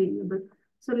 some variable.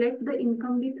 So let the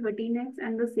income be 13x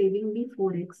and the saving be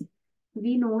 4x.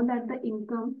 We know that the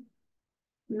income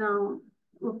now,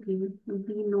 okay,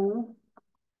 we know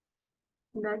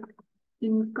that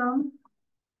income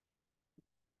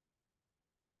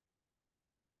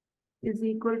is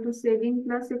equal to saving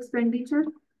plus expenditure.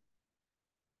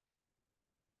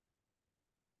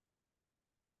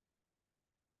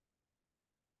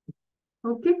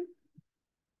 Okay,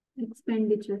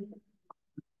 expenditure.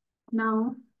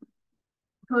 Now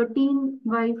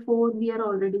 13/4, we are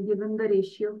already given the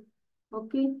ratio.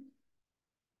 Okay.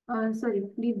 Sorry,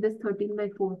 leave this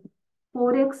 13/4.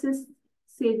 4x is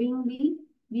saving B.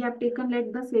 We have taken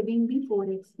let the saving be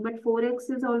 4x. But 4x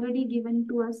is already given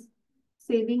to us.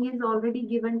 Saving is already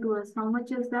given to us. How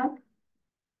much is that?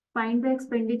 Find the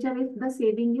expenditure if the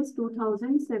saving is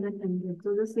 2,700.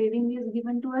 So the saving is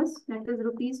given to us. That is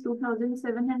rupees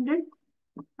 2,700.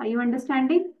 Are you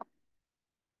understanding?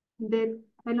 There.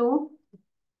 Hello?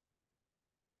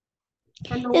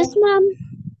 Hello? Yes, ma'am.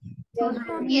 So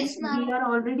that means Yes, ma'am. we are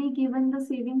already given the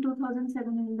saving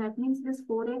 2,700. That means this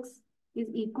 4x is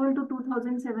equal to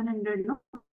 2,700. No?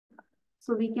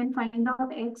 So we can find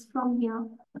out x from here.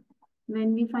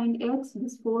 When we find x,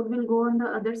 this 4 will go on the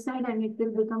other side and it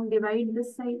will become divide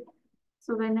this side.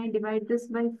 So when I divide this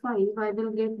by 5, I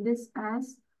will get this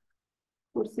as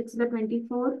 4 6 the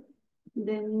 24.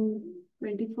 Then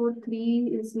 24, 3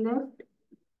 is left.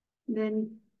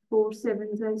 Then 4 7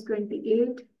 is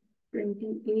 28.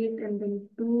 28 and then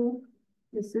 2.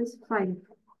 This is 5.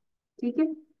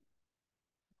 Okay.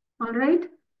 All right.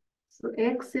 So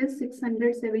x is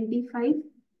 675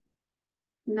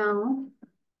 Now,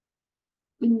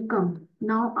 income.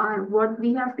 Now, what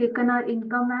we have taken our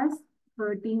income as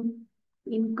 13.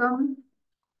 Income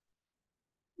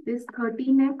is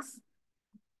 13x.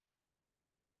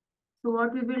 So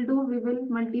what we will do, we will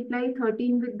multiply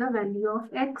 13 with the value of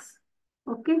x.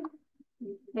 Okay,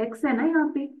 x है ना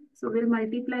यहाँ पे. So we'll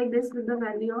multiply this with the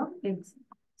value of x.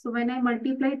 So when I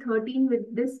multiply 13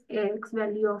 with this x,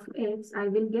 value of x, I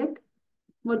will get,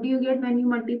 what do you get when you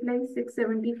multiply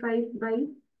 675 by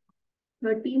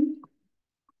 13?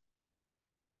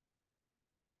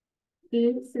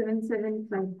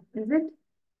 8775, is it?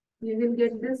 You will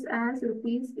get this as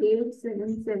rupees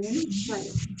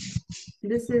 8775.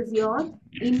 This is your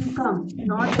income,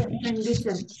 not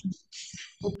expenditure.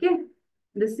 Okay,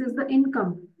 this is the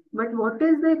income. But what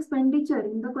is the expenditure?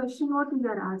 In the question, what we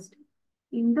are asked?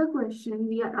 In the question,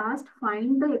 we are asked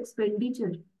find the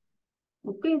expenditure.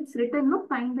 Okay, it's written, no,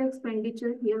 find the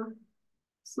expenditure here.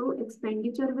 So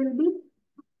expenditure will be,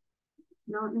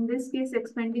 now in this case,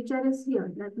 expenditure is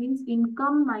here. That means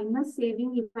income minus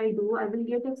saving. If I do, I will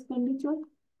get expenditure.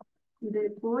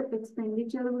 Therefore,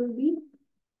 expenditure will be,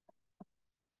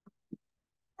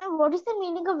 What is the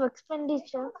meaning of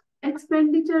expenditure?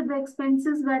 expenditure, the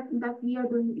expenses that we are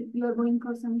doing. If we are going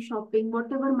for some shopping,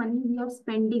 whatever money we are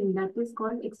spending, that is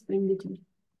called expenditure.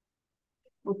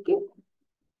 Okay.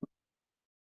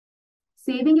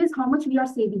 Saving is how much we are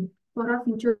saving for our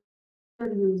future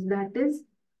use. That is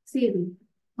saving.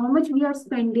 How much we are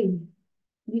spending.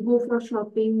 We go for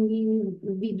shopping,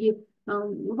 we give,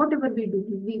 whatever we do,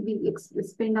 we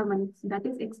spend our money. That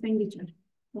is expenditure.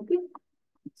 Okay.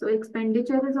 So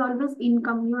expenditure is always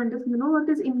income. You understand? You know what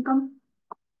is income?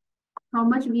 How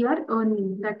much we are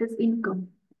earning. That is income.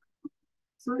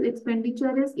 So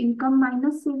expenditure is income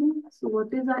minus saving. So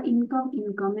what is our income?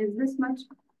 Income is this much,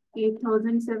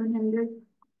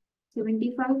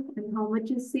 8,775. And how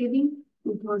much is saving?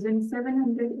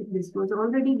 2,700. This was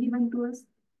already given to us.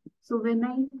 So when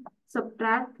I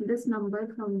subtract this number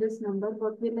from this number,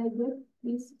 what will I get?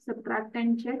 Please subtract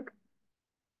and check.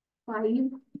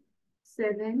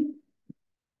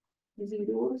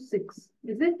 5706.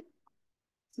 Is it?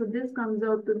 So this comes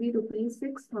out to be rupees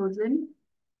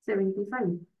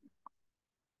 6,075.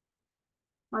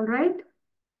 All right.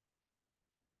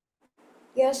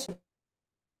 Yes.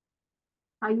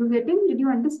 Are you getting? Did you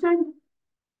understand?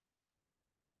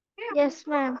 Yes,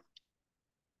 ma'am.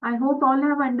 I hope all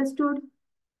have understood.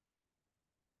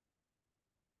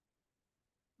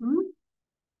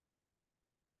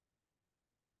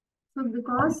 So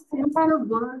because since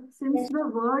the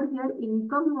word here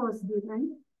income was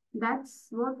given, that's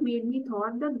what made me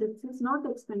thought that this is not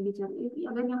expenditure. If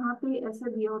अगर यहाँ पे ऐसा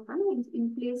दिया होता ना,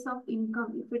 in place of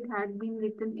income, if it had been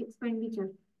written expenditure,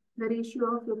 the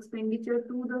ratio of expenditure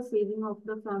to the saving of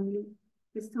the family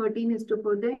is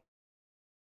 13:4.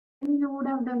 Then you would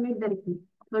have done it directly.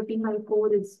 13 by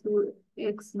 4 is to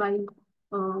x by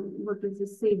what is the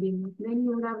saving. Then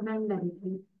you would have done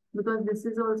directly. Because this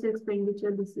is also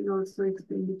expenditure, this is also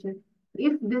expenditure.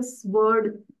 If this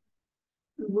word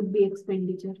would be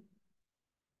expenditure.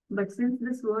 But since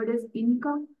this word is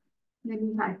income, then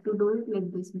we had to do it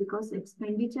like this. Because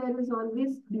expenditure is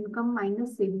always income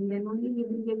minus saving. Then only we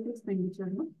will get expenditure.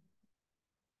 No?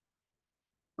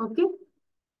 Okay.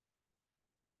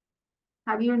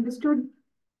 Have you understood?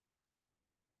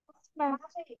 Ma'am.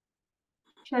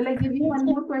 Shall I give you one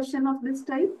more question of this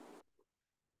type?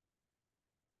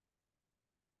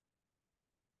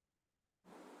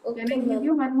 Okay, Can I give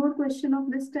you one more question of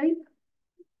this type?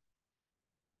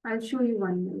 I'll show you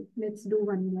one more. Let's do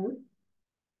one more.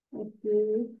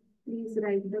 Okay, please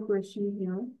write the question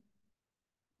here.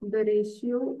 The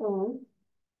ratio of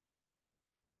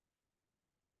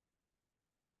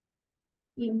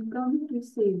income to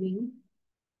savings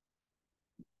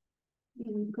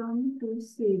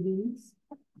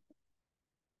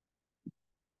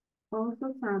of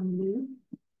a family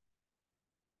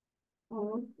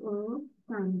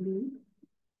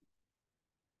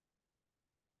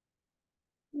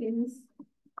is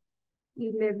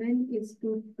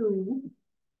 11:2.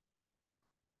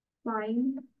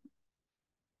 Find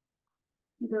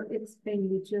the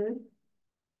expenditure.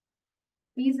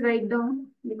 Please write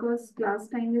down because class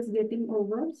time is getting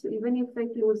over. So even if I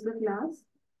close the class,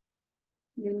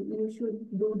 then you should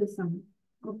do the sum.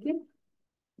 Okay.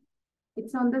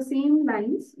 It's on the same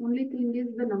lines. Only thing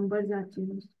is the numbers are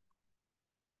changed.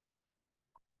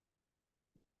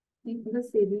 If the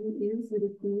saving is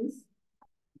rupees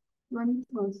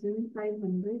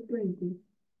 1,520.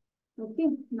 Okay,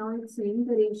 now it's saying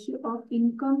the ratio of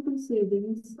income to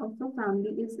savings of a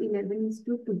family is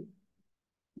 11:2.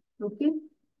 Okay,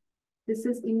 this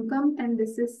is income and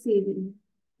this is saving.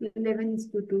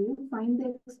 11:2. Find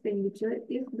the expenditure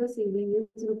if the saving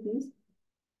is rupees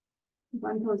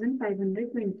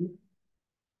 1,520.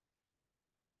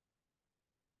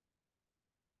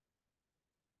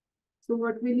 So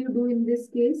what will you do in this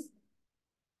case?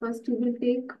 First you will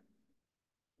take,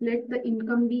 let the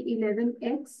income be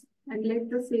 11x and let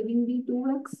the saving be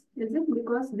 2x. Is it?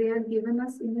 Because they are given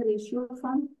us in the ratio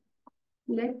form.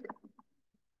 Let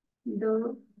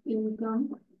the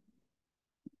income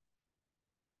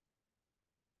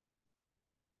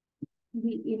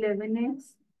be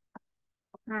 11x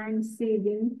and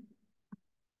saving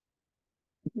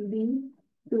be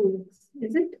 2x.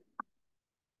 Is it?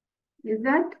 Is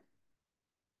that?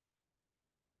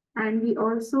 And we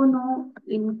also know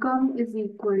income is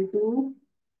equal to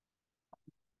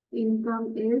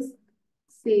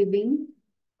saving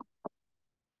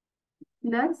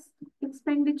plus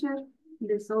expenditure.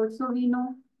 This also we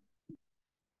know.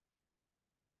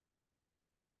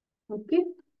 Okay.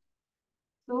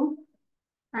 So,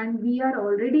 and we are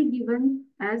already given,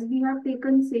 as we have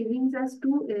taken savings as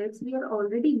 2x, we are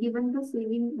already given the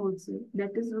saving also.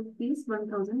 That is rupees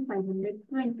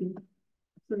 1,520.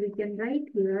 So we can write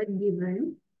here,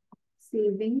 given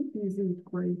saving is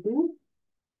equal to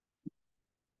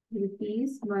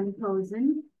rupees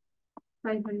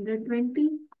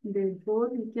 1,520. Therefore,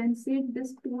 we can say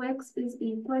this 2x is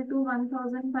equal to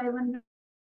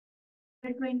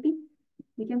 1,520.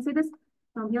 We can say this.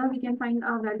 From here, we can find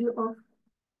our value of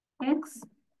x.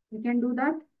 We can do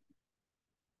that.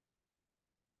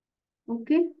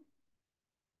 Okay.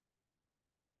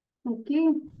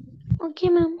 Okay. Okay,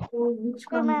 ma'am. So which Okay,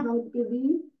 comes ma'am. out to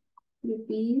be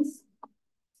rupees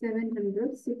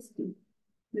 760.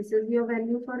 This is your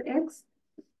value for x.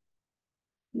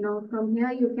 Now from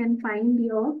here you can find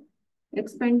your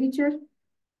expenditure.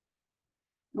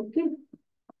 Okay.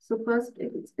 So first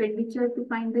expenditure, to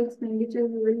find the expenditure,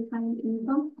 we will find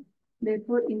income.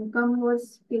 Therefore, income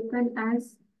was taken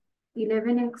as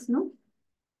 11x, no?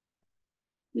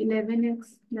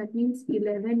 11x, that means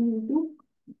 11 into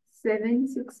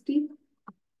 760,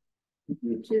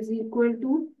 which is equal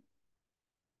to,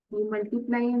 you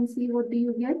multiply and see what do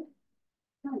you get.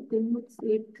 I think it's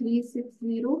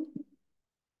 8360.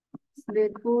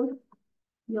 Therefore,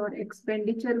 your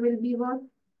expenditure will be what?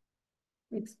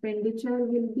 Expenditure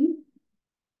will be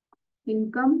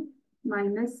income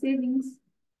minus savings.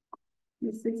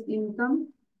 This is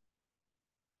income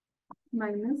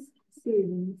minus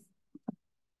savings.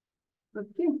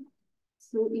 Okay.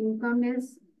 So income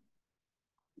is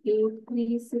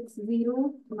 8360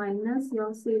 minus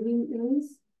your saving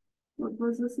is, what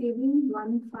was the saving?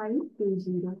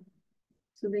 1520.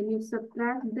 So when you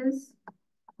subtract this,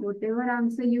 whatever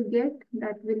answer you get,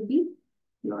 that will be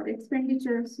your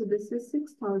expenditure. So this is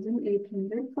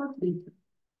 6,840.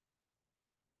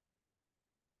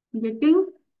 Getting?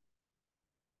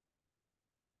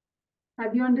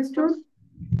 Have you understood?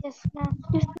 Yes, ma'am.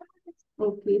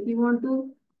 Okay, if you want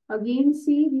to again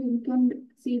see, you can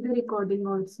see the recording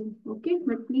also. Okay,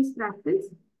 but please practice.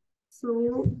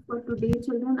 So for today,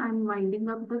 children, I'm winding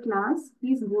up the class.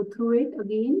 Please go through it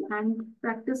again and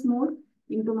practice more.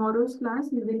 In tomorrow's class,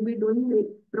 we will be doing the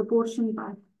proportion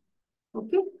part.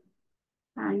 Okay.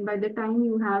 And by the time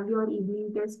you have your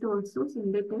evening test also,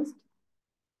 Sunday test.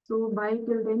 So bye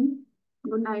till then.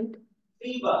 Good night.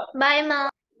 Bye, ma'am.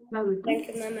 Bye, Vita. Thank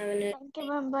you, ma'am. Have a nice Thank you,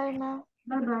 ma'am. Bye now.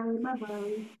 Bye bye. Bye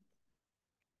bye.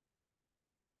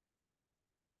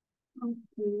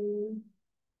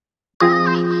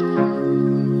 Okay.